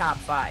 just the top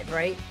 5,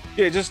 right?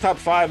 Yeah, just top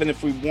 5, and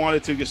if we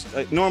wanted to,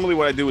 just normally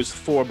what I do is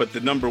 4, but the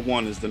number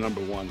 1 is the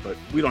number 1. But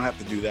we don't have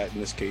to do that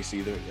in this case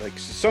either. Like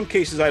some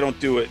cases, I don't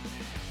do it.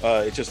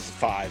 It's just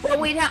 5.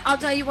 Well, I'll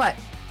tell you what.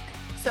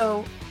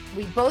 So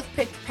we both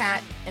picked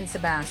Pat and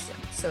Sebastian.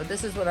 So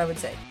this is what I would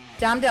say: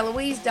 Dom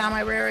DeLuise, Dom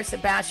Irera,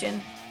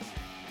 Sebastian,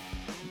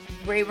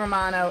 Ray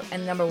Romano,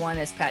 and number 1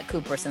 is Pat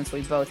Cooper, since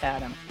we both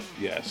had him.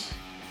 Yes,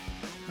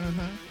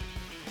 Mm-hmm.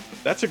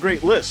 that's a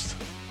great list.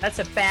 That's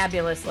a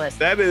fabulous list.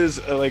 That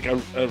is like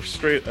a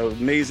straight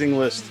amazing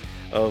list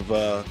of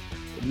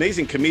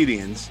amazing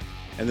comedians,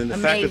 and then the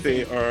fact that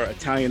they are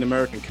Italian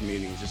American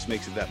comedians just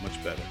makes it that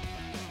much better.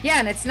 Yeah,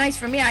 and it's nice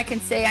for me. I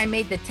can say I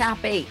made the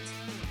top 8.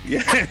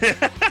 Yeah,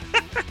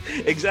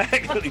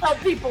 exactly. I'll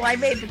tell people I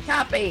made the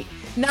top 8,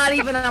 not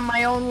even on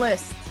my own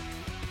list.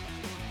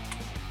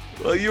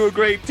 Well, you were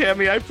great,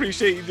 Tammy. I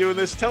appreciate you doing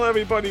this. Tell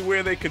everybody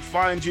where they could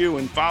find you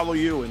and follow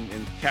you and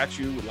catch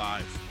you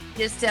live.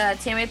 Just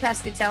Tammy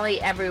Pescatelli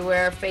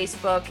everywhere: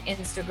 Facebook,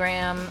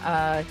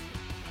 Instagram,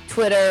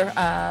 Twitter.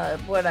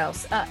 What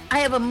else? I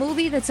have a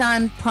movie that's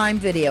on Prime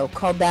Video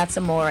called That's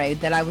Amore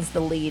that I was the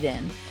lead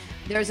in.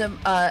 There's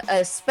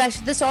a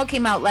special. This all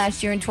came out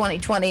last year in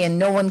 2020, and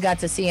no one got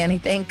to see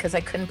anything because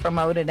I couldn't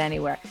promote it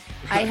anywhere.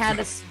 I had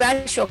a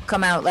special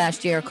come out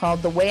last year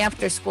called The Way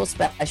After School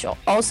Special,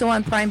 also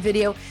on Prime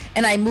Video,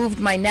 and I moved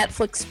my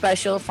Netflix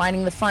special,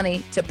 Finding the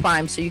Funny, to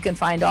Prime, so you can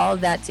find all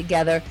of that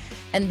together.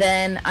 And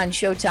then on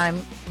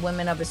Showtime,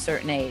 Women of a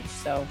Certain Age.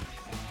 So,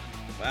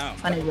 wow,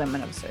 Funny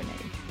Women of a Certain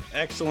Age.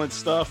 Excellent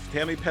stuff,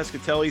 Tammy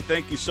Pescatelli.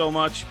 Thank you so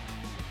much.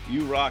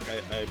 You rock.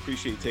 I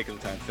appreciate you taking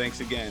the time. Thanks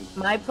again.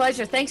 My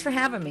pleasure. Thanks for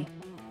having me.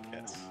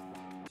 Yes.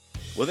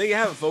 Well, there you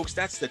have it, folks.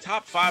 That's the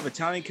top 5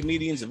 Italian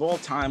comedians of all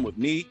time with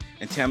me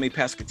and Tammy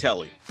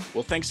Pescatelli.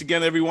 Well, thanks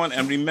again, everyone.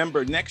 And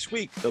remember, next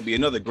week, there'll be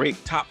another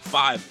great top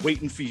 5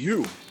 waiting for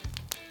you.